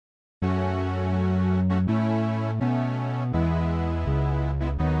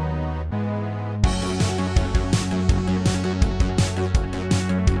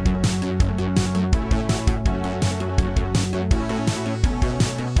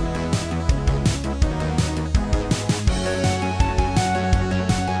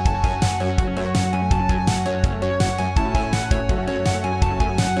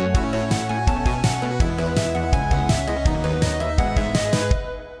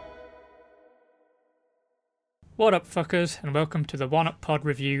What up, fuckers, and welcome to the One Up Pod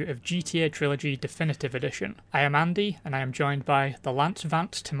review of GTA Trilogy Definitive Edition. I am Andy, and I am joined by the Lance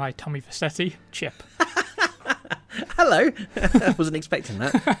Vance to my Tommy Vassetti, Chip. Hello. I wasn't expecting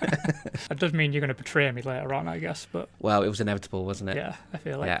that. That does mean you're going to betray me later on, I guess, but... Well, it was inevitable, wasn't it? Yeah, I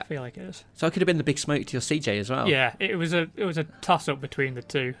feel like it is. So I could have been the big smoke to your CJ as well. Yeah, it was a toss-up between the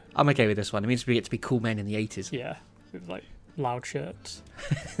two. I'm okay with this one. It means we get to be cool men in the 80s. Yeah, with, like, loud shirts.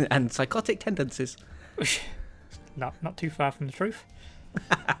 And psychotic tendencies. Not too far from the truth.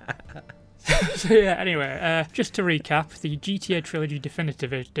 So yeah, anyway, just to recap, the GTA Trilogy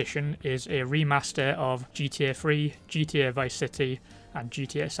Definitive Edition is a remaster of GTA 3, GTA Vice City, and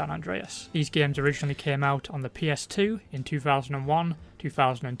GTA San Andreas. These games originally came out on the PS2 in 2001,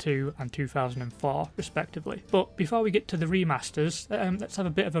 2002, and 2004, respectively. But before we get to the remasters, let's have a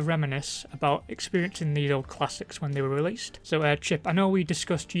bit of a reminisce about experiencing these old classics when they were released. So, Chip, I know we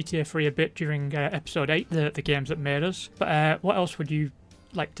discussed GTA 3 a bit during episode 8, the games that made us, but what else would you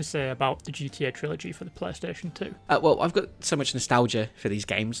like to say about the GTA trilogy for the PlayStation 2? Well, I've got so much nostalgia for these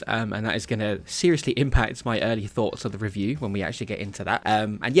games, and that is going to seriously impact my early thoughts of the review when we actually get into that.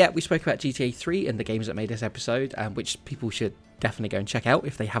 And yeah, we spoke about GTA 3 and the games that made this episode, which people should definitely go and check out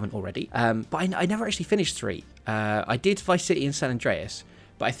if they haven't already. But I never actually finished 3. I did Vice City and San Andreas,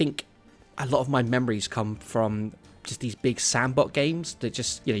 but I think a lot of my memories come from just these big sandbox games that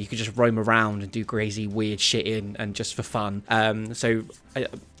just, you could just roam around and do crazy weird shit in and just for fun.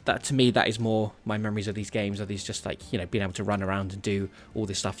 That to me, that is more my memories of these games, are these just like, being able to run around and do all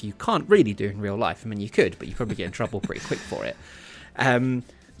this stuff you can't really do in real life. I mean, you could, but you probably get in trouble pretty quick for it.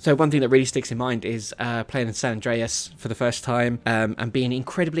 So one thing that really sticks in mind is playing in San Andreas for the first time and being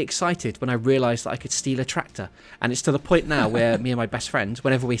incredibly excited when I realised that I could steal a tractor. And it's to the point now where me and my best friend,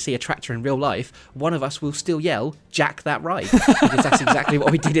 whenever we see a tractor in real life, one of us will still yell, "Jack that ride," because that's exactly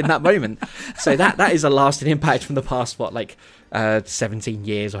what we did in that moment. So that is a lasting impact from the past, 17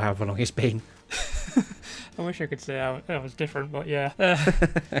 years or however long it's been. I wish I could say I was different, but yeah.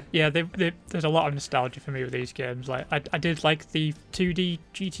 There's a lot of nostalgia for me with these games. Like, I did like the 2D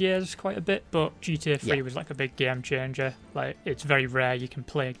GTAs quite a bit, but GTA 3 was like a big game changer. Like, it's very rare you can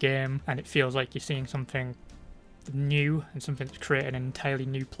play a game and it feels like you're seeing something new and something that's created an entirely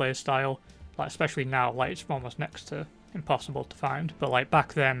new play style. Like, especially now, like, it's almost next to impossible to find. But like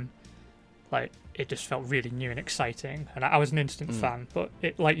back then, like, it just felt really new and exciting, and I was an instant fan. But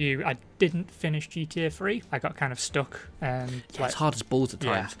like you, I didn't finish GTA 3. I got kind of stuck, and it's hard as balls at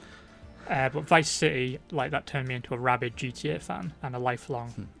times. But Vice City, like, that turned me into a rabid GTA fan and a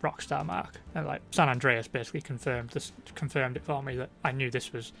lifelong Rockstar mark. And like San Andreas basically confirmed it for me, that I knew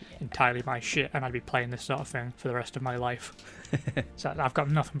this was entirely my shit, and I'd be playing this sort of thing for the rest of my life. So I've got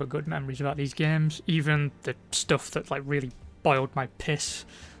nothing but good memories about these games. Even the stuff that like really boiled my piss,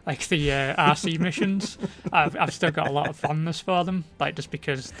 like the RC missions, I've still got a lot of fondness for them, like, just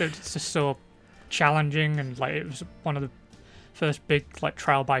because it's just so challenging, and like it was one of the first big like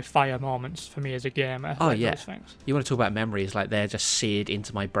trial by fire moments for me as a gamer. Oh, like, yeah, those things. You want to talk about memories, like, they're just seared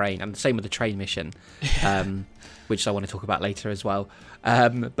into my brain, and the same with the train mission, which I want to talk about later as well.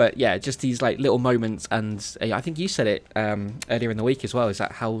 But yeah, just these like little moments, and I think you said it earlier in the week as well, is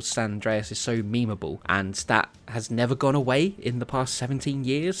that how San Andreas is so memeable, and that has never gone away in the past 17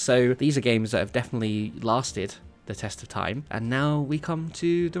 years. So these are games that have definitely lasted the test of time, and now we come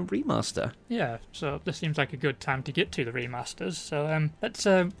to the remaster. Yeah, so this seems like a good time to get to the remasters.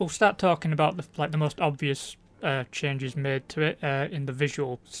 So we'll start talking about the most obvious changes made to it in the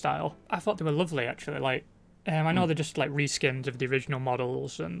visual style. I thought they were lovely, actually. Like, I know they're just like reskins of the original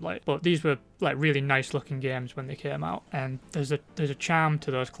models, and but these were like really nice looking games when they came out. And there's a charm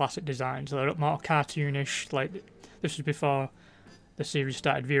to those classic designs. They're more cartoonish. Like, this was before the series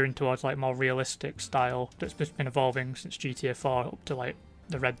started veering towards like more realistic style that's just been evolving since GTA 4 up to like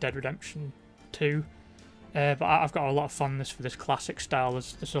the Red Dead Redemption 2. But I've got a lot of fondness for this classic style.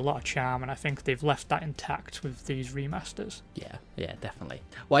 There's a lot of charm, and I think they've left that intact with these remasters. Yeah, definitely.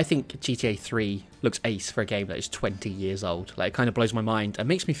 Well, I think GTA 3 looks ace for a game that is 20 years old. Like, it kind of blows my mind and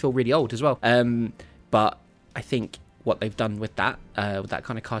makes me feel really old as well. But I think what they've done with that kind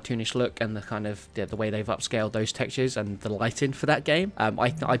of cartoonish look, and the kind of the way they've upscaled those textures and the lighting for that game,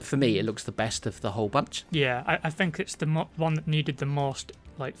 for me, it looks the best of the whole bunch. Yeah, I think it's the one that needed the most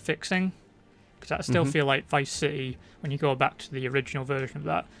like fixing. Because I still feel like Vice City, when you go back to the original version of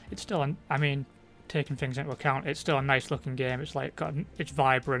that, it's still, taking things into account, it's still a nice looking game. It's like it's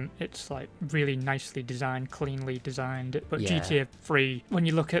vibrant, it's like really nicely designed, cleanly designed. But GTA 3, when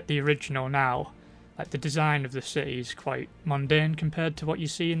you look at the original now, like, the design of the city is quite mundane compared to what you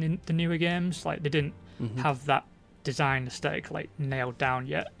see in the newer games. Like, they didn't have that design aesthetic like nailed down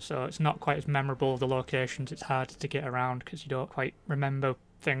yet, so it's not quite as memorable. The locations, it's harder to get around because you don't quite remember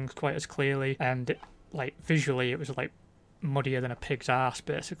things quite as clearly, and like visually it was like muddier than a pig's ass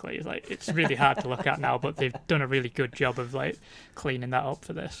basically. Like it's really hard to look at now, but they've done a really good job of like cleaning that up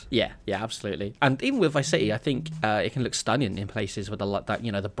for this. Yeah, absolutely. And even with Vice City, I think it can look stunning in places with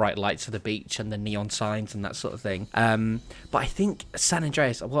the bright lights of the beach and the neon signs and that sort of thing. But I think San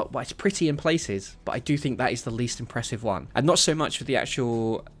Andreas, well, it's pretty in places, but I do think that is the least impressive one, and not so much for the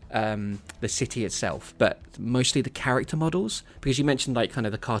actual the city itself, but mostly the character models, because you mentioned like kind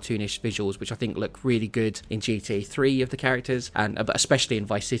of the cartoonish visuals, which I think look really good in GTA 3 of the characters, and but especially in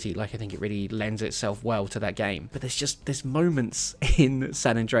Vice City, like I think it really lends itself well to that game. But there's moments in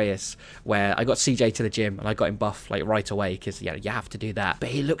San Andreas where I got CJ to the gym and I got him buff like right away, because you have to do that, but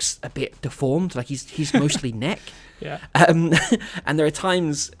he looks a bit deformed, like he's mostly neck. Yeah. And there are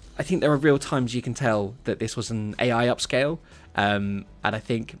times, I think there are real times you can tell that this was an AI upscale. And I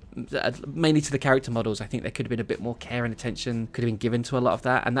think mainly to the character models, I think there could have been a bit more care and attention could have been given to a lot of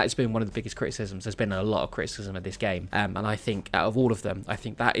that, and that's been one of the biggest criticisms. There's been a lot of criticism of this game, and I think out of all of them, I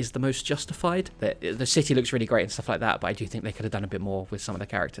think that is the most justified. The city looks really great and stuff like that, but I do think they could have done a bit more with some of the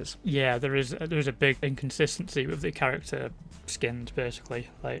characters. Yeah, there is a big inconsistency with the character skins basically.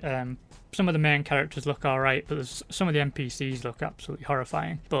 Like some of the main characters look alright, but some of the NPCs look absolutely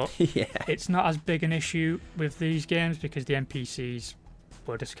horrifying. But Yeah. It's not as big an issue with these games because the NPCs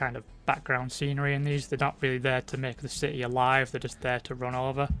were just kind of background scenery in these. They're not really there to make the city alive, they're just there to run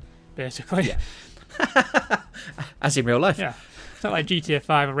over, basically. Yeah. As in real life. Yeah. It's not like GTA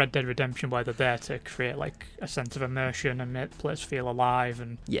 5 or Red Dead Redemption where they're there to create like a sense of immersion and make the place feel alive,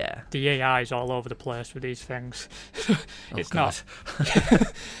 and Yeah. the AI is all over the place with these things. It's God.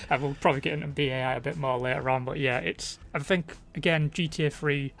 not. I will probably get into the AI a bit more later on, but yeah, I think again GTA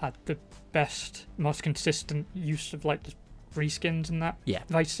 3 had the best, most consistent use of like the reskins and that. Yeah.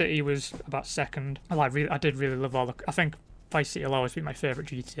 Vice City was about second. I did really love I think Vice City will always be my favourite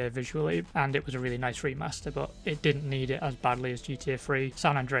GTA visually, and it was a really nice remaster, but it didn't need it as badly as GTA 3.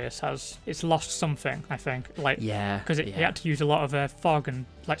 San Andreas it's lost something, I think, like, Yeah. because it had to use a lot of fog and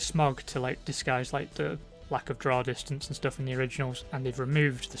like smog to like disguise like the lack of draw distance and stuff in the originals, and they've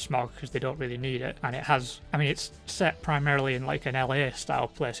removed the smog because they don't really need it. And it's set primarily in like an LA style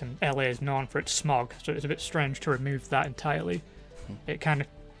place, and LA is known for its smog, so it's a bit strange to remove that entirely. It kind of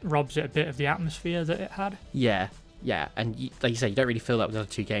robs it a bit of the atmosphere that it had. Yeah, and like you say, you don't really feel that with the other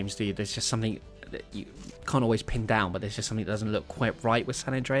two games, do you? There's just something that you can't always pin down, but there's just something that doesn't look quite right with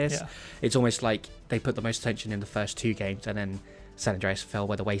San Andreas. Yeah. It's almost like they put the most attention in the first two games, and then San Andreas fell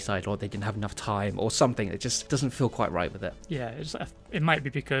by the wayside, or they didn't have enough time, or something. It just doesn't feel quite right with it. Yeah, it might be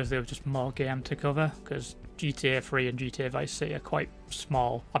because there was just more game to cover, because GTA 3 and GTA Vice City are quite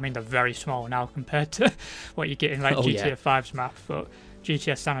small. I mean, they're very small now compared to what you get in like GTA 5's map, but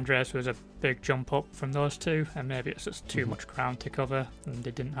GTA San Andreas was a big jump up from those two, and maybe it's just too much ground to cover and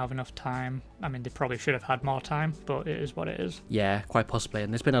they didn't have enough time. I mean, they probably should have had more time, but it is what it is. Yeah, quite possibly.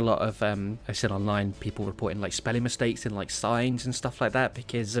 And there's been a lot of I've seen online people reporting like spelling mistakes in like signs and stuff like that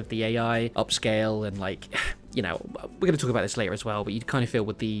because of the AI upscale, and like we're going to talk about this later as well, but you kind of feel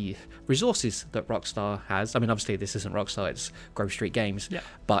with the resources that Rockstar has, I mean, obviously this isn't Rockstar, it's Grove Street Games,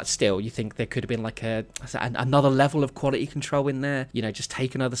 but still you think there could have been like another level of quality control in there, just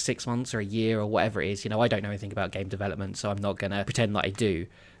take another 6 months or a year or whatever it is. I don't know anything about game development, so I'm not going to pretend that I do,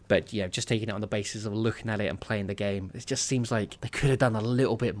 but just taking it on the basis of looking at it and playing the game, it just seems like they could have done a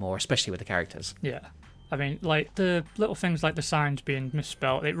little bit more, especially with the characters. Yeah. I mean, like, the little things like the signs being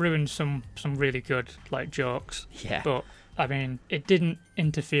misspelled, it ruined some really good, like, jokes. Yeah. But, I mean, it didn't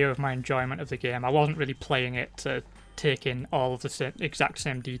interfere with my enjoyment of the game. I wasn't really playing it to take in all of the exact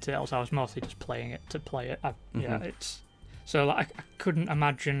same details. I was mostly just playing it to play it. So, like, I couldn't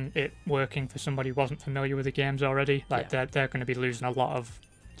imagine it working for somebody who wasn't familiar with the games already. Like, they're going to be losing a lot of,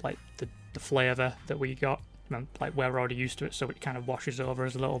 like, the flavour that we got. Like, we're already used to it, so it kind of washes over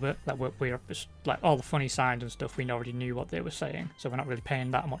us a little bit. Like, we're just, like, all the funny signs and stuff, we already knew what they were saying, so we're not really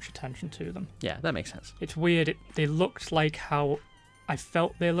paying that much attention to them. Yeah, that makes sense. It's weird. They looked like how I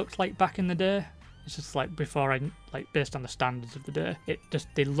felt they looked like back in the day. It's just like before based on the standards of the day,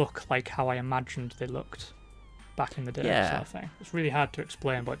 they look like how I imagined they looked back in the day. Yeah. Sort of thing. It's really hard to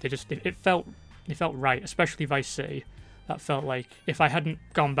explain, but it felt right, especially Vice City. That felt like if I hadn't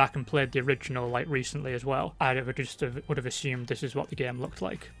gone back and played the original like recently as well, I would have assumed this is what the game looked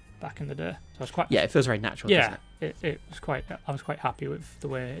like back in the day. So I was quite it feels very natural. Yeah, doesn't it was quite. I was quite happy with the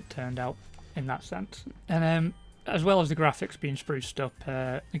way it turned out in that sense. And as well as the graphics being spruced up,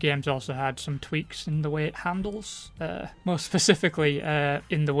 the game's also had some tweaks in the way it handles, most specifically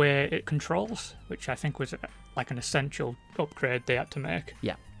in the way it controls, which I think was like an essential upgrade they had to make.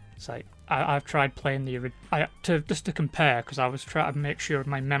 Yeah. It's like I've tried playing just to compare, because I was trying to make sure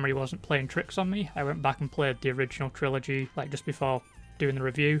my memory wasn't playing tricks on me. I went back and played the original trilogy like just before doing the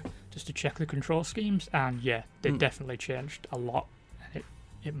review, just to check the control schemes, and yeah, they definitely changed a lot.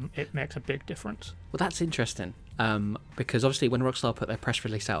 It makes a big difference. Well, that's interesting, because obviously when Rockstar put their press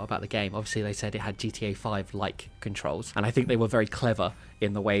release out about the game, obviously they said it had GTA 5-like controls, and I think they were very clever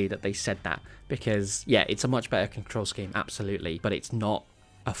in the way that they said that, because, yeah, it's a much better control scheme, absolutely, but it's not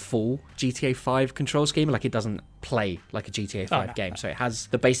a full GTA 5 control scheme. Like, it doesn't play like a GTA 5 game. So it has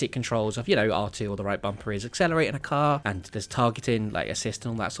the basic controls of, R2 or the right bumper is accelerating a car, and there's targeting, like assist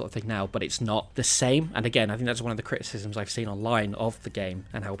and all that sort of thing now, but it's not the same. And again, I think that's one of the criticisms I've seen online of the game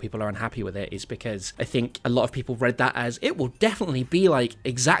and how people are unhappy with it, is because I think a lot of people read that as it will definitely be like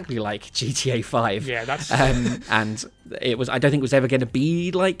exactly like GTA 5. Yeah, that's and I don't think it was ever going to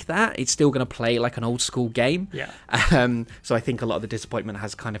be like that. It's still going to play like an old school game. Yeah. So I think a lot of the disappointment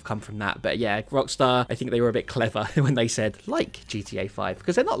has kind of come from that. But yeah, Rockstar, I think they were a bit clever when they said like GTA 5,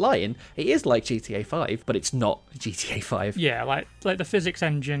 because they're not lying. It is like GTA 5, but it's not GTA 5. Yeah, like the physics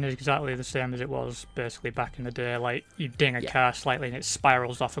engine is exactly the same as it was basically back in the day. Like, you ding a car slightly and it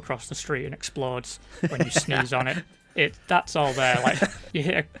spirals off across the street and explodes when you sneeze on it. That's all there. Like, you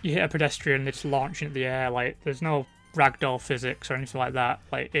hit a pedestrian and it's launching into the air. Like, there's no ragdoll physics or anything like that.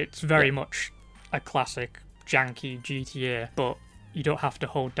 Like, it's very much a classic janky GTA, but you don't have to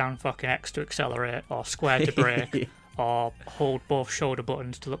hold down fucking X to accelerate, or square to brake, or hold both shoulder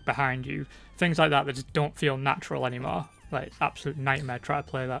buttons to look behind you. Things like that just don't feel natural anymore. Like, it's absolute nightmare trying to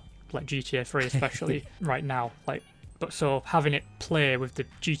play that, like GTA 3 especially right now. Like, but so having it play with the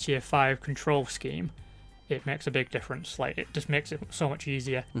GTA 5 control scheme, it makes a big difference. Like, it just makes it so much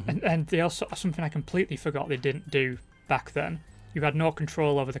easier. And they also, something I completely forgot they didn't do back then, you had no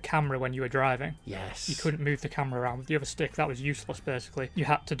control over the camera when you were driving. Yes. You couldn't move the camera around with the other stick. That was useless, basically. You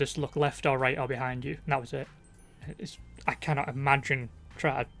had to just look left or right or behind you, and that was it. I cannot imagine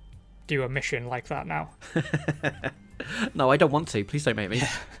trying to do a mission like that now. No, I don't want to. Please don't make me.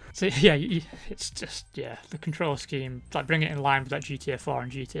 Yeah. So yeah, it's just, the control scheme, like bringing it in line with that GTA 4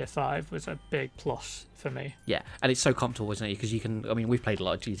 and GTA 5 was a big plus for me. Yeah, and it's so comfortable, isn't it? Because you can, we've played a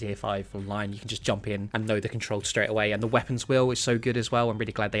lot of GTA 5 online. You can just jump in and know the controls straight away, and the weapons wheel is so good as well. I'm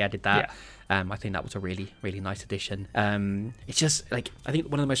really glad they added that. Yeah. I think that was a really, really nice addition. It's just, like, I think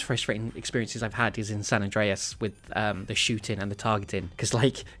one of the most frustrating experiences I've had is in San Andreas with the shooting and the targeting. Because,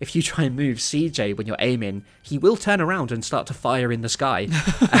 like, if you try and move CJ when you're aiming, he will turn around and start to fire in the sky.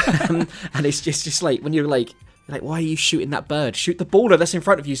 And it's just like, when you're like, why are you shooting that bird? Shoot the baller that's in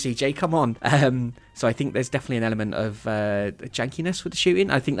front of you, CJ. Come on. So I think there's definitely an element of jankiness with the shooting.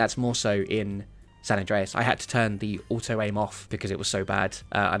 I think that's more so in San Andreas. I had to turn the auto aim off because it was so bad.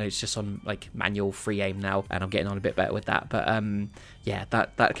 I know it's just on like manual free aim now, and I'm getting on a bit better with that. But yeah,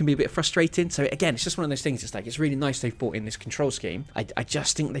 that can be a bit frustrating. So again, it's just one of those things. It's like, it's really nice they've brought in this control scheme. I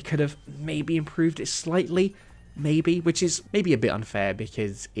just think they could have maybe improved it slightly. Maybe, which is maybe a bit unfair,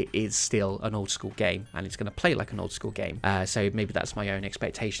 because it is still an old school game and it's going to play like an old school game. So maybe that's my own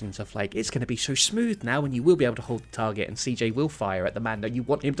expectations of, like, it's going to be so smooth now and you will be able to hold the target and CJ will fire at the man that you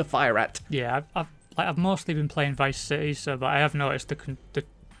want him to fire at. Yeah, I've mostly been playing Vice City, but I have noticed the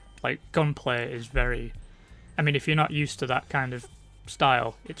gunplay is very, if you're not used to that kind of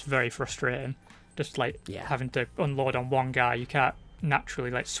style, it's very frustrating. Just having to unload on one guy, you can't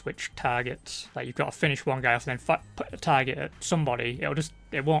naturally switch targets. Like, you've got to finish one guy off and then put a target at somebody.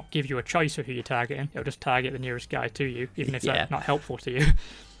 It won't give you a choice of who you're targeting. It'll just target the nearest guy to you, even if that's not helpful to you.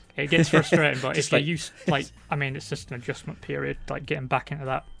 It gets frustrating, but if you're used, it's just an adjustment period, getting back into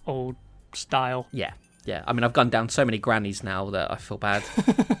that old style. Yeah. I've gone down so many grannies now that I feel bad.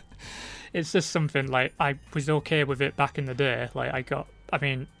 It's just something, I was okay with it back in the day.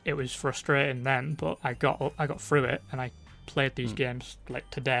 It was frustrating then, but I got through it, and I played these games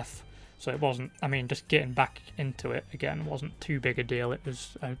to death, so it wasn't, just getting back into it again wasn't too big a deal. It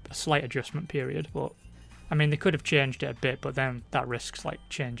was a slight adjustment period, but they could have changed it a bit, but then that risks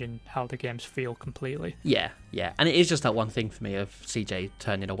changing how the games feel completely. Yeah, and it is just that one thing for me of CJ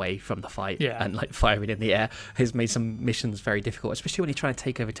turning away from the fight and firing in the air has made some missions very difficult, especially when you're trying to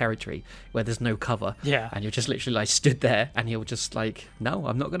take over territory where there's no cover. Yeah, and you're just literally stood there, and you're just no,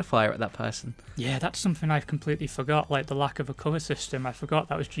 I'm not going to fire at that person. Yeah, that's something I completely forgot. The lack of a cover system. I forgot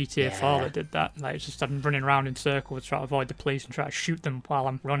that was GTA 4 that did that. It's just I'm running around in circles trying to avoid the police and try to shoot them while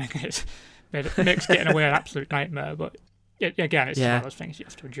I'm running it. It makes getting away an absolute nightmare, but again, it's Yeah. one of those things you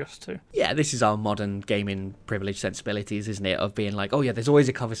have to adjust to. Yeah, this is our modern gaming privilege sensibilities, isn't it? Of being like, oh yeah, there's always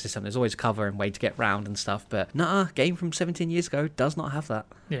a cover system, there's always a cover and way to get round and stuff. But nah, game from 17 years ago does not have that.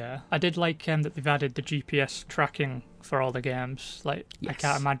 Yeah, I did like that they've added the GPS tracking for all the games. Like, I Yes.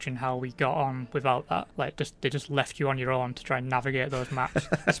 can't imagine how we got on without that. Like, they just left you on your own to try and navigate those maps,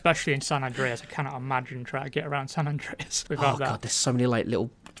 especially in San Andreas. I cannot imagine trying to get around San Andreas without Oh that. god, there's so many like little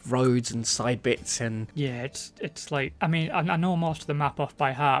roads and side bits and Yeah, it's like, I mean, I know most of the map off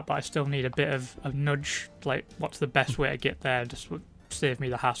by heart, but I still need a bit of a nudge. Like, what's the best way to get there? Just would save me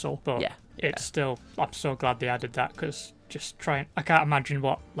the hassle. But yeah. it's still, I'm so glad they added that, because just trying, I can't imagine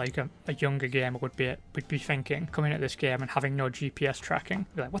what like a younger gamer would be thinking coming at this game and having no GPS tracking.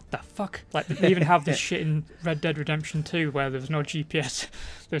 Be like, what the fuck? Like, they even have this shit in Red Dead Redemption 2 where there's no GPS.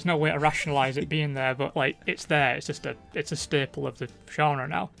 There's no way to rationalize it being there, but like, it's there. It's just it's a staple of the genre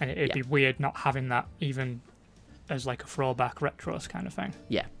now, and it'd be weird not having that even as like a throwback retros kind of thing.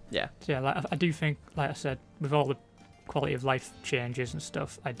 Yeah. So yeah, like, I do think, like I said, with all the quality of life changes and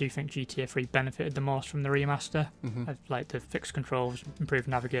stuff, I do think GTA 3 benefited the most from the remaster. Like the fixed controls, improved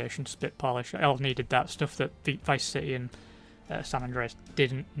navigation, split polish, I all needed that stuff that Vice City and San Andreas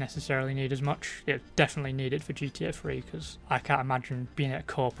didn't necessarily need as much. It definitely needed for GTA 3, because I can't imagine being able to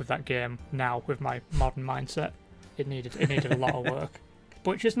cope with that game now with my modern mindset. It needed a lot of work.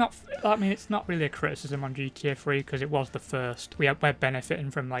 But it's just not, I mean, it's not really a criticism on GTA 3, because it was the first. We're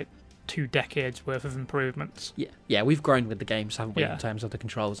benefiting from like 2 decades worth of improvements. Yeah, we've grown with the games, haven't we, Yeah. in terms of the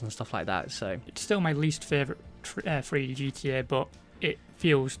controls and stuff like that. So It's still my least favourite 3D GTA, but it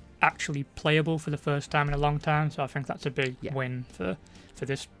feels actually playable for the first time in a long time, so I think that's a big win for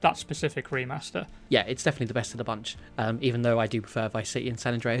that specific remaster. yeah, it's definitely the best of the bunch. Even though I do prefer Vice City and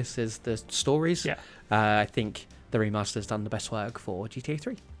San Andreas as the stories, Yeah. I think the remaster's done the best work for GTA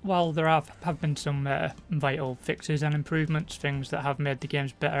 3. While there have been some vital fixes and improvements, things that have made the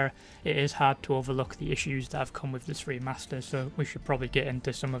games better, it is hard to overlook the issues that have come with this remaster, so we should probably get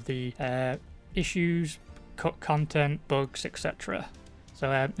into some of the issues, cut content, bugs, etc. So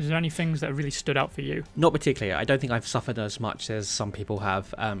is there any things that really stood out for you? Not particularly. I don't think I've suffered as much as some people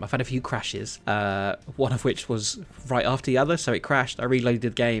have. I've had a few crashes, one of which was right after the other, so it crashed. I reloaded the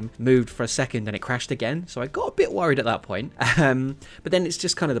game, moved for a second, and it crashed again, so I got a bit worried at that point. But then it's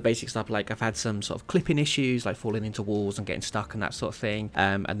just kind of the basic stuff, like I've had some sort of clipping issues, like falling into walls and getting stuck and that sort of thing.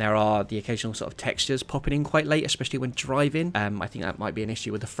 And there are the occasional sort of textures popping in quite late, especially when driving. I think that might be an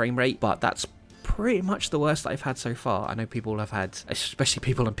issue with the frame rate, but that's pretty much the worst that I've had so far. I know people have had, especially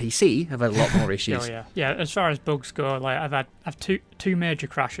people on PC, have had a lot more issues. Yeah. As far as bugs go, like I've two major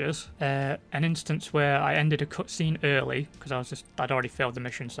crashes. An instance where I ended a cutscene early because I'd already failed the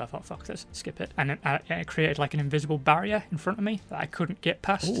mission, so I thought, fuck this, skip it. And it created like an invisible barrier in front of me that I couldn't get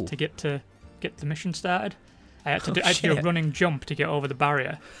past to get the mission started. I had to do a running jump to get over the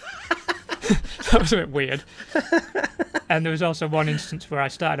barrier. That was a bit weird. And there was also one instance where I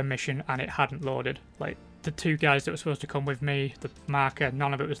started a mission and it hadn't loaded. Like, the 2 guys that were supposed to come with me, the marker,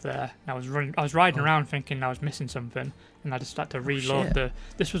 none of it was there. And I was riding around thinking I was missing something, and I just had to reload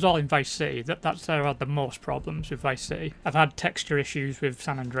This was all in Vice City. That's where I had the most problems with Vice City. I've had texture issues with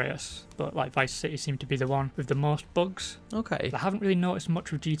San Andreas, but like Vice City seemed to be the one with the most bugs. Okay. I haven't really noticed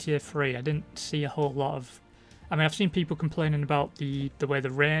much with GTA 3. I didn't see a whole lot of... I mean, I've seen people complaining about the way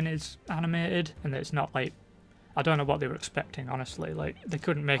the rain is animated, and that it's not like... I don't know what they were expecting, honestly. Like, they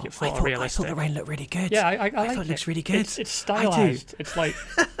couldn't make it photorealistic. I thought the rain looked really good. Yeah, I like thought it looks really good. It's stylized. It's like,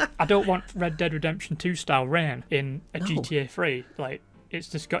 I don't want Red Dead Redemption 2 style rain in a GTA 3. Like,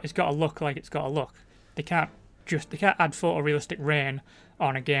 it's got to look like it's got to look. They can't add photorealistic rain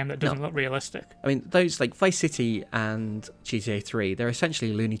on a game that doesn't look realistic. I mean, those like Vice City and GTA 3, they're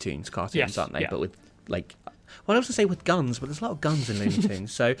essentially Looney Tunes cartoons, aren't they? Yeah. But with like, well, I was going to say with guns, but there's a lot of guns in Looney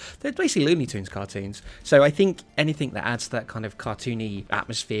Tunes, so they're basically Looney Tunes cartoons. So I think anything that adds that kind of cartoony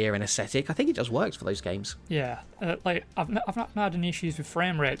atmosphere and aesthetic, I think it just works for those games. Yeah, like I've not had any issues with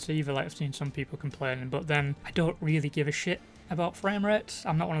frame rates either. Like, I've seen some people complaining, but then I don't really give a shit about frame rates.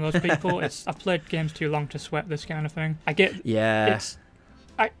 I'm not one of those people. I've played games too long to sweat this kind of thing. I get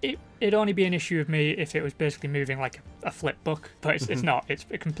it'd only be an issue with me if it was basically moving like a flip book, but it's not. It's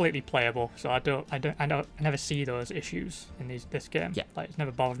completely playable, so I never see those issues in this game. Yeah, like, it's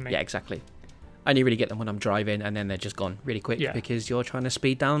never bothered me. Yeah, exactly. I only really get them when I'm driving, and then they're just gone really quick because you're trying to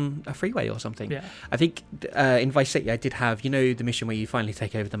speed down a freeway or something. Yeah. I think in Vice City I did have, the mission where you finally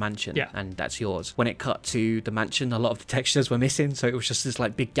take over the mansion, and that's yours. When it cut to the mansion, a lot of the textures were missing, so it was just this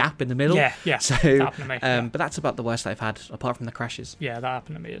like big gap in the middle. Yeah. So, that happened to me. But that's about the worst I've had, apart from the crashes. Yeah, that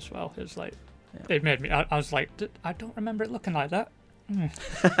happened to me as well. It was like, it made me. I was like, I don't remember it looking like that.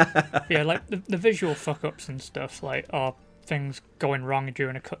 Yeah, like the visual fuck ups and stuff, like, or things going wrong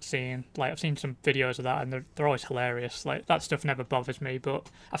during a cutscene. Like, I've seen some videos of that, and they're always hilarious. Like, that stuff never bothers me, but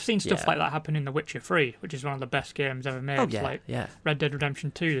I've seen stuff like that happen in The Witcher 3, which is one of the best games ever made. Oh, yeah, like, yeah. Red Dead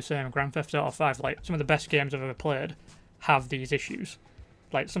Redemption 2, the same, Grand Theft Auto 5, like, some of the best games I've ever played have these issues.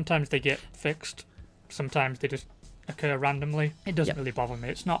 Like, sometimes they get fixed, sometimes they just occur randomly. It doesn't really bother me.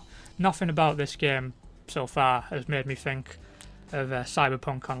 It's nothing about this game so far has made me think of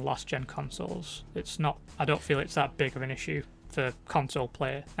Cyberpunk on last-gen consoles. I don't feel it's that big of an issue for console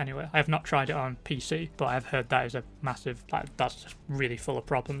play anyway. I have not tried it on PC, but I've heard that is a massive, that's just really full of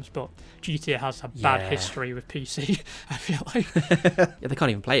problems. But GTA has a bad history with PC, I feel like. Yeah, they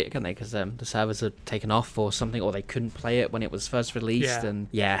can't even play it, can they? Because the servers are taken off or something, or they couldn't play it when it was first released. And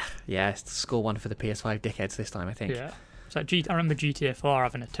it's score one for the PS5 dickheads this time, I think. Yeah. So I remember GTA 4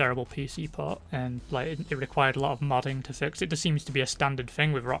 having a terrible PC port, and like it required a lot of modding to fix it. Just seems to be a standard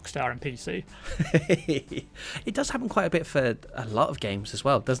thing with Rockstar and PC. It does happen quite a bit for a lot of games as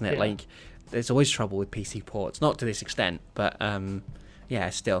well, doesn't it? Yeah. Like, there's always trouble with PC ports, not to this extent, but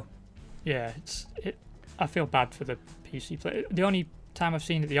still. Yeah, I feel bad for the PC player. The only time I've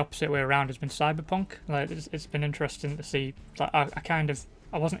seen it the opposite way around has been Cyberpunk. Like, it's been interesting to see. Like,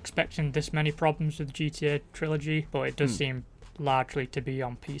 I wasn't expecting this many problems with the GTA trilogy, but it does seem largely to be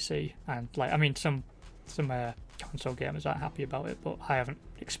on PC. And like, I mean, some console gamers aren't happy about it, but I haven't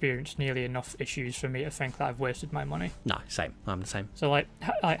experienced nearly enough issues for me to think that I've wasted my money. No, same. I'm the same. So like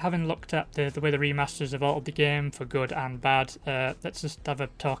having looked at the way the remasters have altered the game for good and bad, let's just have a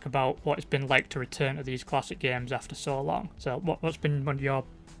talk about what it's been like to return to these classic games after so long. So what's been one of your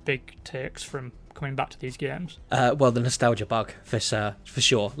big takes from coming back to these games? Well, the nostalgia bug for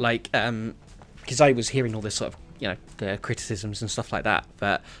sure. Like, because I was hearing all this sort of, the criticisms and stuff like that,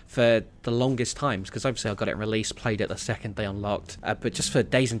 but for the longest times, because obviously I got it released, played it the second they unlocked, but just for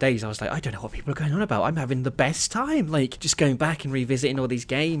days and days I was like, I don't know what people are going on about. I'm having the best time, like, just going back and revisiting all these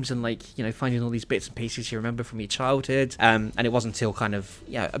games and, like, finding all these bits and pieces you remember from your childhood, and it wasn't until kind of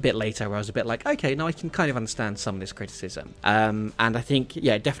a bit later where I was a bit like, okay, now I can kind of understand some of this criticism, and I think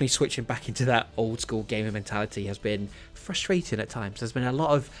definitely switching back into that old school gamer mentality has been frustrating at times. There's been a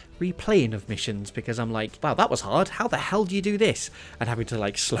lot of replaying of missions because I'm like, wow, that was hard. How the hell do you do this? And having to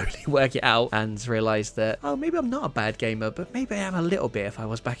like slowly work it out and realise that, oh, maybe I'm not a bad gamer, but maybe I am a little bit if I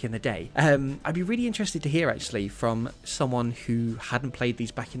was back in the day. I'd be really interested to hear actually from someone who hadn't played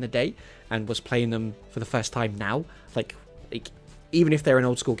these back in the day and was playing them for the first time now. Like even if they're an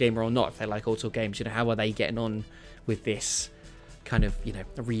old school gamer or not, if they like old school games, how are they getting on with this kind of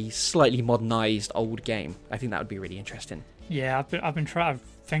slightly modernized old game? I think that would be really interesting. Yeah, I've been trying to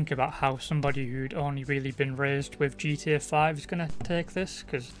think about how somebody who'd only really been raised with GTA 5 is going to take this,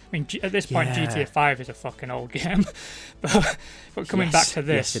 because I mean at this point GTA 5 is a fucking old game, but coming back to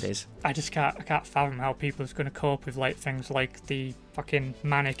this, yes, it is. I can't fathom how people is going to cope with like things like the fucking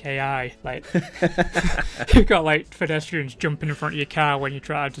manic AI. Like you've got like pedestrians jumping in front of your car when you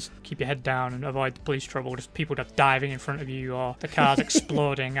try to just keep your head down and avoid the police trouble, just people just diving in front of you, or the cars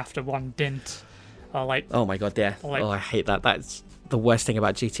exploding after one dint, or like, oh my god, yeah, like, I hate that. That's the worst thing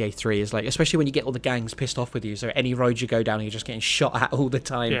about GTA 3 is, like, especially when you get all the gangs pissed off with you, so any road you go down you're just getting shot at all the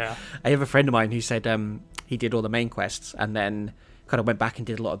time. Yeah. I have a friend of mine who said he did all the main quests and then kind of went back and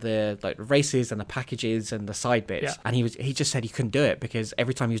did a lot of the like races and the packages and the side bits, and he just said he couldn't do it because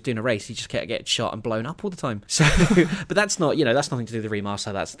every time he was doing a race he just kept getting shot and blown up all the time. So but that's not, that's nothing to do with the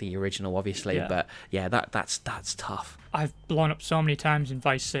remaster, that's the original obviously. But that's tough. I've blown up so many times in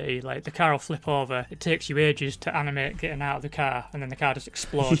Vice City. Like, the car will flip over, it takes you ages to animate getting out of the car, and then the car just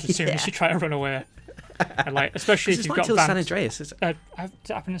explodes as soon as you try to run away. And like, especially if you've got San Andreas. It's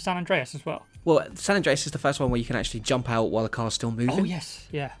happened in San Andreas as well. Well, San Andreas is the first one where you can actually jump out while the car's still moving. Oh yes,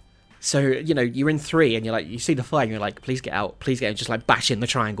 yeah. So, you're in 3 and you're like, you see the fire and you're like, please get out, just like bashing the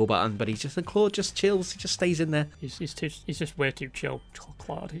triangle button, but Claude just chills, he just stays in there. He's just way too chill,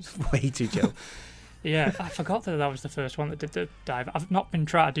 Claude. He's way too chill. Yeah, I forgot that was the first one that did the dive. I've not been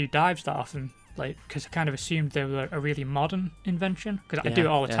trying to do dives that often, like, because I kind of assumed they were a really modern invention, because I do it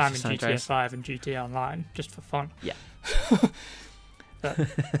all the time in GTA 5 and GTA Online, just for fun. Yeah. But,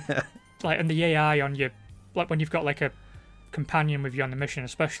 like, and the AI on your, like, when you've got like a companion with you on the mission,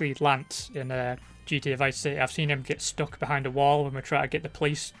 especially Lance in GTA Vice City, I've seen him get stuck behind a wall when we try to get the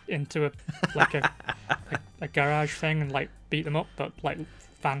police into a garage thing and like beat them up, but like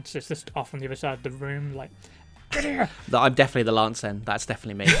Vance is just off on the other side of the room, like, get here. I'm definitely the Lance then. That's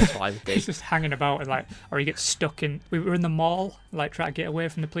definitely me. That's what I would do. He's just hanging about and like, or he gets stuck in. We were in the mall, like trying to get away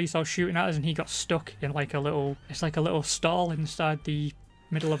from the police all shooting at us, and he got stuck in like a little. It's like a little stall inside the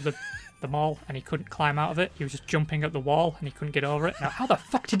middle of the mall and he couldn't climb out of it. He was just jumping up the wall and he couldn't get over it. Now, how the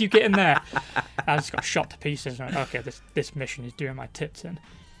fuck did you get in there? I just got shot to pieces. And I went, okay, this mission is doing my tits in.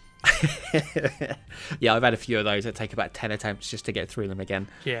 Yeah, I've had a few of those that take about 10 attempts just to get through them again.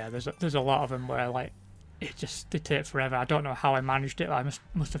 Yeah, there's a lot of them where like they take forever. I don't know how I managed it. I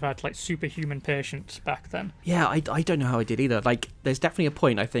must have had like superhuman patience back then. Yeah, I don't know how I did either. Like, there's definitely a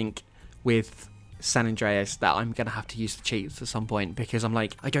point, I think, with San Andreas that I'm going to have to use the cheats at some point, because I'm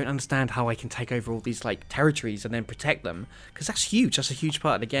like, I don't understand how I can take over all these like territories and then protect them, because that's huge. That's a huge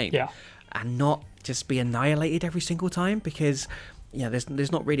part of the game. Yeah. And not just be annihilated every single time, because yeah,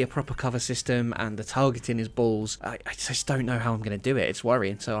 there's not really a proper cover system, and the targeting is balls. I just don't know how I'm going to do it. It's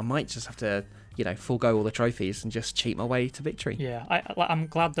worrying. So I might just have to, forego all the trophies and just cheat my way to victory. Yeah, I'm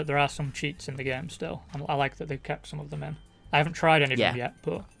glad that there are some cheats in the game still. I like that they've kept some of them in. I haven't tried any of them yet,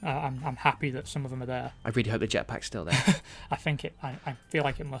 but I'm happy that some of them are there. I really hope the jetpack's still there. I feel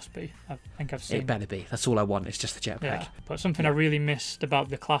like it must be. I think I've seen it. Better be. That's all I want. It's just the jetpack. Yeah, but something I really missed about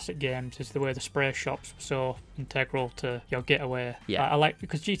the classic games is the way the spray shops were so integral to your getaway. Yeah. I like,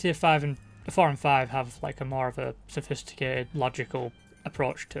 because GTA 5 and 4 and 5 have like a more of a sophisticated, logical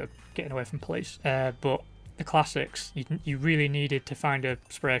approach to getting away from police. But the classics, you really needed to find a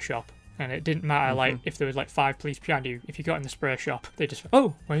spray shop. And it didn't matter, like, if there was, like, 5 police behind you. If you got in the spray shop, they just,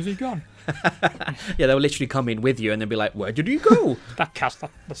 oh, where's he gone? Yeah, they'll literally come in with you and then be like, where did he go? That cat's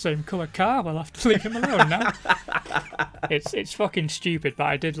the same colour car. We'll have to leave him alone now. It's fucking stupid, but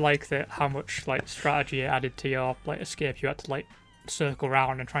I did like how much, like, strategy it added to your, like, escape. You had to, like, circle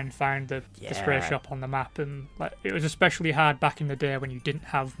around and try and find the spray shop on the map. And, like, it was especially hard back in the day when you didn't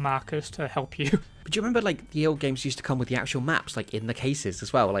have markers to help you. But do you remember, like, the old games used to come with the actual maps, like, in the cases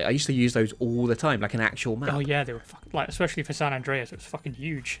as well? Like, I used to use those all the time, like an actual map. Oh, yeah, they were like, especially for San Andreas, it was fucking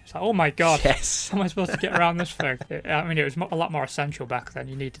huge. It's like, oh my god, yes. How am I supposed to get around this thing? I mean, it was a lot more essential back then.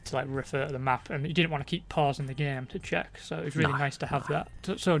 You needed to, like, refer to the map, and you didn't want to keep pausing the game to check, so it was really nice to have that.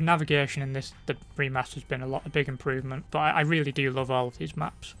 So navigation in the remaster's been a big improvement, but I really do love all of these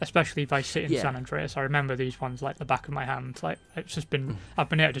maps, especially Vice City and San Andreas. I remember these ones like the back of my hand. Like, it's just been, I've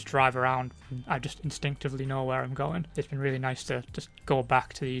been able to just drive around, and I just instinctively know where I'm going. It's been really nice to just go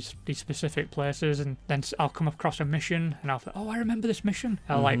back to these specific places, and then I'll come across a mission and I'll think, oh, I remember this mission.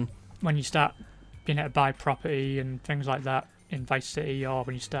 Like when you start being able to buy property and things like that in Vice City, or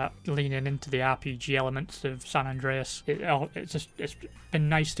when you start leaning into the RPG elements of San Andreas, it's been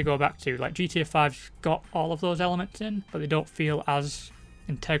nice to go back to. Like, GTA 5's got all of those elements in, but they don't feel as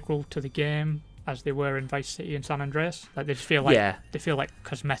integral to the game as they were in Vice City and San Andreas. Like, they just feel like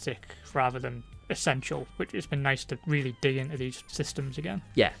cosmetic rather than essential, which has been nice to really dig into these systems again.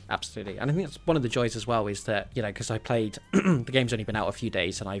 Yeah, absolutely. And I think that's one of the joys as well, is that, because I played the game's only been out a few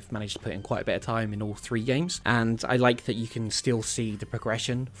days and I've managed to put in quite a bit of time in all 3 games, and I like that you can still see the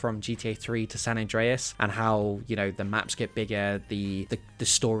progression from GTA 3 to San Andreas, and how the maps get bigger, the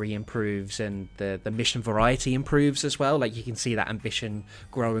story improves, and the mission variety improves as well. Like, you can see that ambition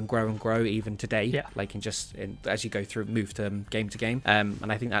grow and grow and grow even today, like as you go through, move to game to game,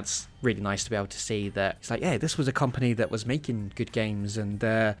 and I think that's really nice to be able to see that it's like, this was a company that was making good games, and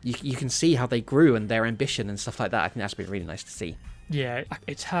you can see how they grew and their ambition and stuff like that. I think that's been really nice to see. Yeah,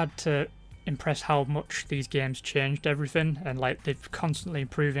 it's hard to impress how much these games changed everything, and like they're constantly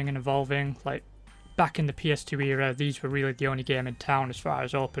improving and evolving. Like, back in the PS2 era, these were really the only game in town as far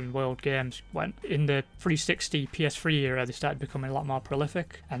as open world games went. In the 360 PS3 era, they started becoming a lot more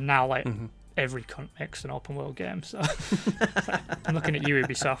prolific, and now like every cunt makes an open world game. So I'm looking at you,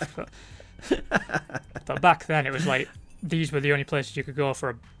 Ubisoft, but back then it was like these were the only places you could go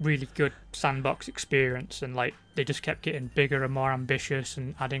for a really good sandbox experience, and like they just kept getting bigger and more ambitious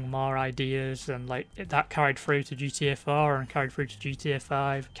and adding more ideas, and like that carried through to GTA 4 and carried through to GTA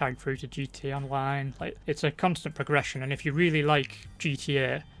 5, carried through to GTA Online. Like, it's a constant progression, and if you really like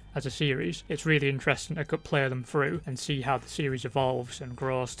GTA as a series, it's really interesting to play them through and see how the series evolves and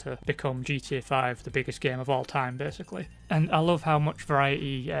grows to become GTA 5, the biggest game of all time, basically. And I love how much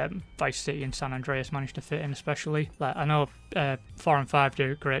variety Vice City and San Andreas managed to fit in, especially. Like, I know 4 and 5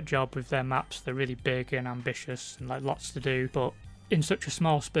 do a great job with their maps. They're really big and ambitious and like lots to do, but in such a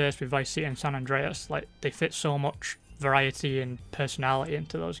small space with Vice City and San Andreas, like, they fit so much variety and personality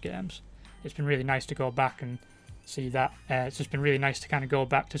into those games. It's been really nice to go back and see that. It's just been really nice to kind of go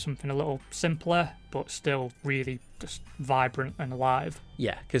back to something a little simpler, but still really just vibrant and alive.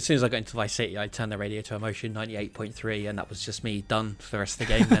 Yeah, because as soon as I got into Vice City, I turned the radio to Emotion 98.3, and that was just me done for the rest of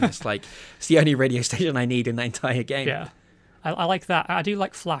the game. Then it's like, it's the only radio station I need in the entire game. Yeah, I like that. I do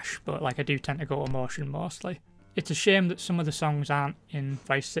like Flash, but like I do tend to go Emotion mostly. It's a shame that some of the songs aren't in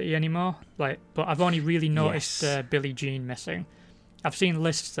Vice City anymore. Like, but I've only really noticed Billie Jean missing. I've seen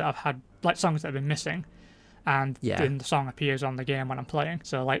lists that I've had like songs that have been missing, and then the song appears on the game when I'm playing.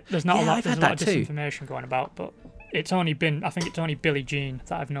 So like, there's not a lot. There's a lot of disinformation going about, but it's only been, I think it's only Billie Jean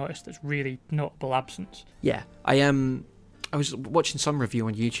that I've noticed that's really notable absence. Yeah, I was watching some review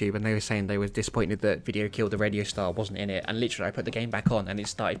on YouTube and they were saying they were disappointed that Video Killed the Radio Star wasn't in it, and literally I put the game back on and it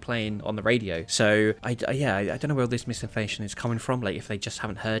started playing on the radio. So I don't know where all this misinformation is coming from, like if they just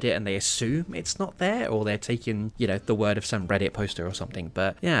haven't heard it and they assume it's not there, or they're taking, you know, the word of some Reddit poster or something.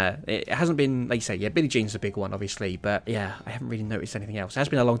 But yeah, it hasn't been, like you say, Billie Jean's a big one obviously, but yeah, I haven't really noticed anything else. It has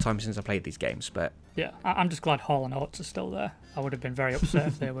been a long time since I played these games, but yeah, I'm just glad Hall & Oates are still there. I would have been very upset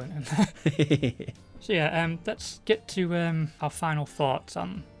if they weren't in there. So yeah, let's get to our final thoughts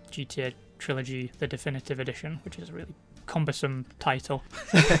on GTA Trilogy, the Definitive Edition, which is a really cumbersome title.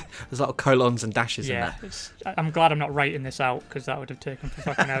 There's a lot of colons and dashes in there. I'm glad I'm not writing this out, because that would have taken for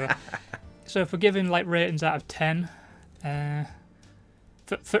fucking ever. So if we're giving like ratings out of 10,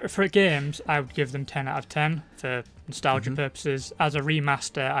 for games, I would give them 10 out of 10 for nostalgia purposes. As a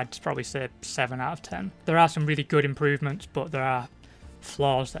remaster, I'd probably say 7 out of 10. There are some really good improvements, but there are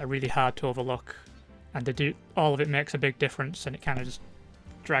flaws that are really hard to overlook, and all of it makes a big difference, and it kind of just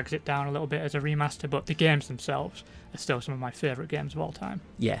drags it down a little bit as a remaster. But the games themselves are still some of my favourite games of all time.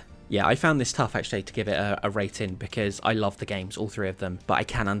 Yeah, I found this tough actually to give it a rating, because I love the games, all three of them, but I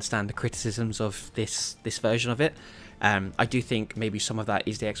can understand the criticisms of this version of it. I do think maybe some of that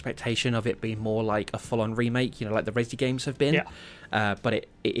is the expectation of it being more like a full-on remake, you know, like the Resi games have been. Yeah. But it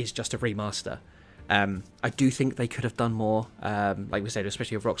is just a remaster. I do think they could have done more, like we said,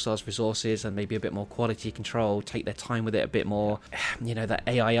 especially with Rockstar's resources, and maybe a bit more quality control, take their time with it a bit more. You know, that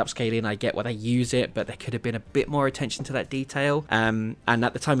AI upscaling, I get why they use it, but there could have been a bit more attention to that detail. And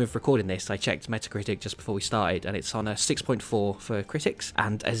at the time of recording this, I checked Metacritic just before we started, and it's on a 6.4 for critics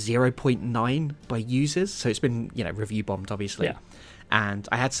and a 0.9 by users. So it's been, you know, review bombed, obviously. Yeah. And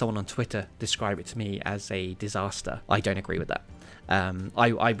I had someone on Twitter describe it to me as a disaster. I don't agree with that.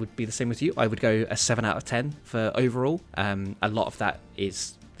 I would be the same with you. I would go a 7 out of 10 for overall. A lot of that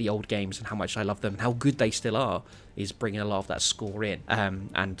is the old games and how much I love them and how good they still are is bringing a lot of that score in.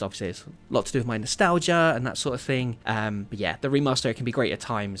 And obviously it's a lot to do with my nostalgia and that sort of thing. But yeah, the remaster can be great at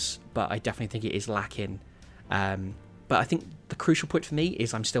times, but I definitely think it is lacking. But I think the crucial point for me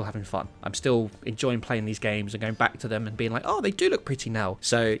is I'm still having fun. I'm still enjoying playing these games and going back to them and being like, oh, they do look pretty now.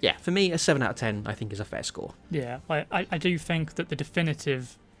 So yeah, for me, a 7 out of 10 I think is a fair score. Yeah, I do think that the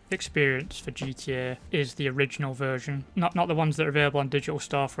definitive experience for GTA is the original version, not the ones that are available on digital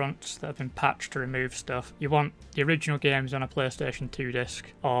storefronts that have been patched to remove stuff. You want the original games on a PlayStation 2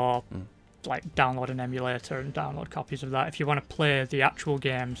 disc, or like download an emulator and download copies of that. If you want to play the actual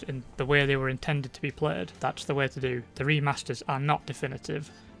games in the way they were intended to be played, that's the way to do. The remasters are not definitive,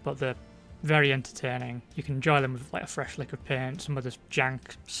 but they're very entertaining. You can enjoy them with like a fresh lick of paint, some of this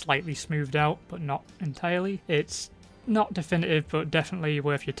jank slightly smoothed out, but not entirely. It's not definitive, but definitely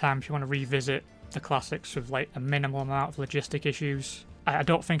worth your time if you want to revisit the classics with like a minimal amount of logistic issues. I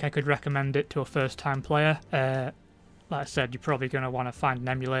don't think I could recommend it to a first-time player. Like I said, you're probably going to want to find an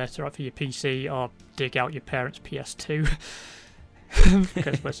emulator for your PC or dig out your parents' PS2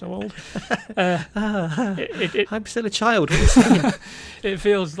 because we're so old. I'm still a child. It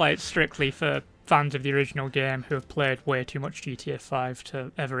feels like strictly for fans of the original game who have played way too much GTA 5 to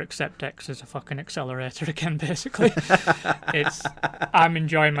ever accept X as a fucking accelerator again, basically. I'm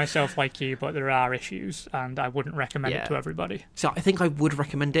enjoying myself like you, but there are issues, and I wouldn't recommend it to everybody. So I think I would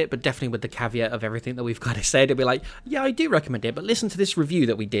recommend it, but definitely with the caveat of everything that we've kind of said. It'd be like, yeah, I do recommend it, but listen to this review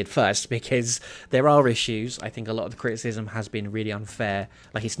that we did first, because there are issues. I think a lot of the criticism has been really unfair.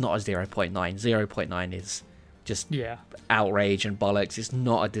 Like, it's not a 0.9. 0.9 is just outrage and bollocks. It's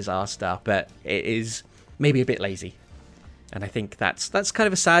not a disaster, but it is maybe a bit lazy, and I think that's kind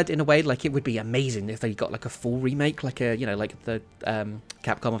of a sad in a way. Like, it would be amazing if they got like a full remake, like a, you know, like the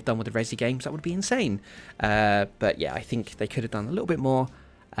Capcom have done with the Resi games. That would be insane. But yeah, I think they could have done a little bit more.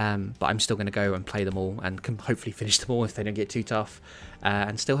 But I'm still going to go and play them all and can hopefully finish them all if they don't get too tough,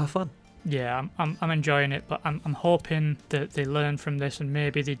 and still have fun. Yeah, I'm enjoying it, but I'm hoping that they learn from this and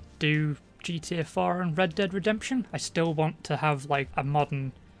maybe they do GTA 4 and Red Dead Redemption. I still want to have like a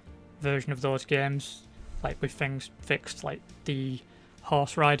modern version of those games, like with things fixed. Like the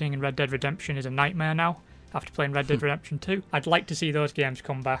horse riding in Red Dead Redemption is a nightmare now after playing Red Dead Redemption 2. I'd like to see those games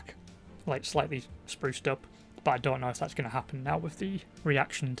come back, like slightly spruced up, but I don't know if that's going to happen now with the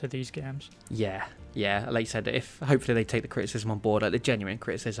reaction to these games. Yeah, like you said, if hopefully they take the criticism on board, like the genuine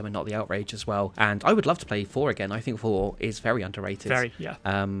criticism and not the outrage as well. And I would love to play 4 again. I think 4 is very underrated. Very, yeah.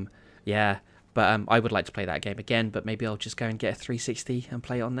 Yeah, but I would like to play that game again, but maybe I'll just go and get a 360 and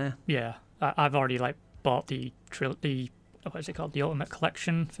play it on there. Yeah, I've already like bought the what is it called? The Ultimate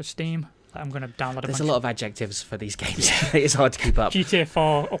Collection for Steam. I'm going to download There's a lot of adjectives for these games. It's hard to keep up. GTA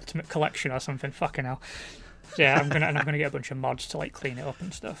 4 Ultimate Collection or something. Fucking hell. So yeah, I'm gonna get a bunch of mods to like clean it up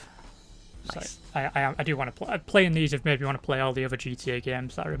and stuff. Nice. So I do want to play. Playing these have made me want to play all the other GTA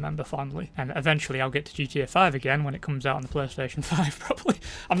games that I remember fondly. And eventually I'll get to GTA 5 again when it comes out on the PlayStation 5. Probably.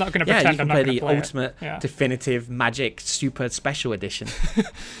 I'm not going to pretend I'm not going to play the ultimate, definitive, magic, super special edition.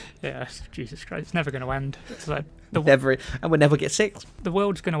 Yeah, Jesus Christ, it's never going to end. It's like and we'll never get 6. The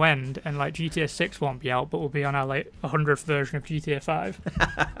world's going to end, and like GTA 6 won't be out, but we'll be on our like 100th version of GTA 5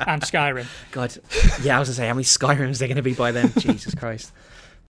 and Skyrim. God, yeah, I was gonna say how many Skyrims they're going to be by then. Jesus Christ.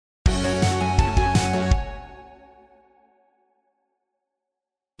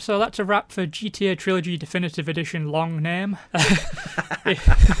 So that's a wrap for GTA Trilogy Definitive Edition long name.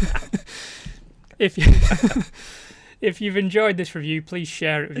 If you've enjoyed this review, please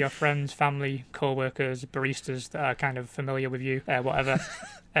share it with your friends, family, co-workers, baristas that are kind of familiar with you, whatever.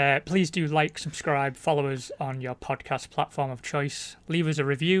 Please do like, subscribe, follow us on your podcast platform of choice. Leave us a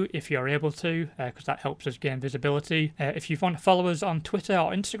review if you're able to, because that helps us gain visibility. If you want to follow us on Twitter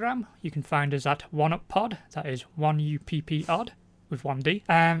or Instagram, you can find us at OneUpPod. That is 1UPPOD. With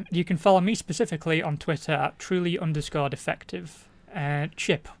 1D. You can follow me specifically on Twitter at truly_defective.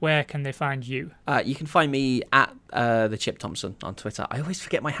 Chip, where can they find you? You can find me at the Chip Thompson on Twitter. I always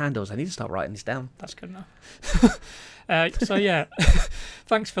forget my handles. I need to start writing this down. That's good enough. So yeah,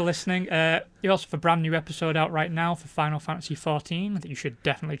 thanks for listening. You also have a brand new episode out right now for Final Fantasy XIV that you should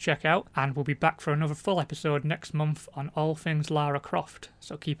definitely check out. And we'll be back for another full episode next month on all things Lara Croft.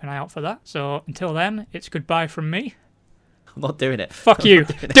 So keep an eye out for that. So until then, it's goodbye from me. I'm not doing it. Fuck you.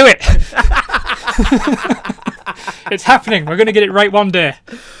 Do it. It's happening. We're going to get it right one day.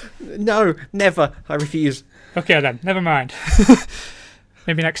 No, never. I refuse. Okay then, never mind.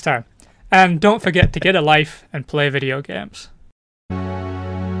 Maybe next time. And don't forget to get a life and play video games.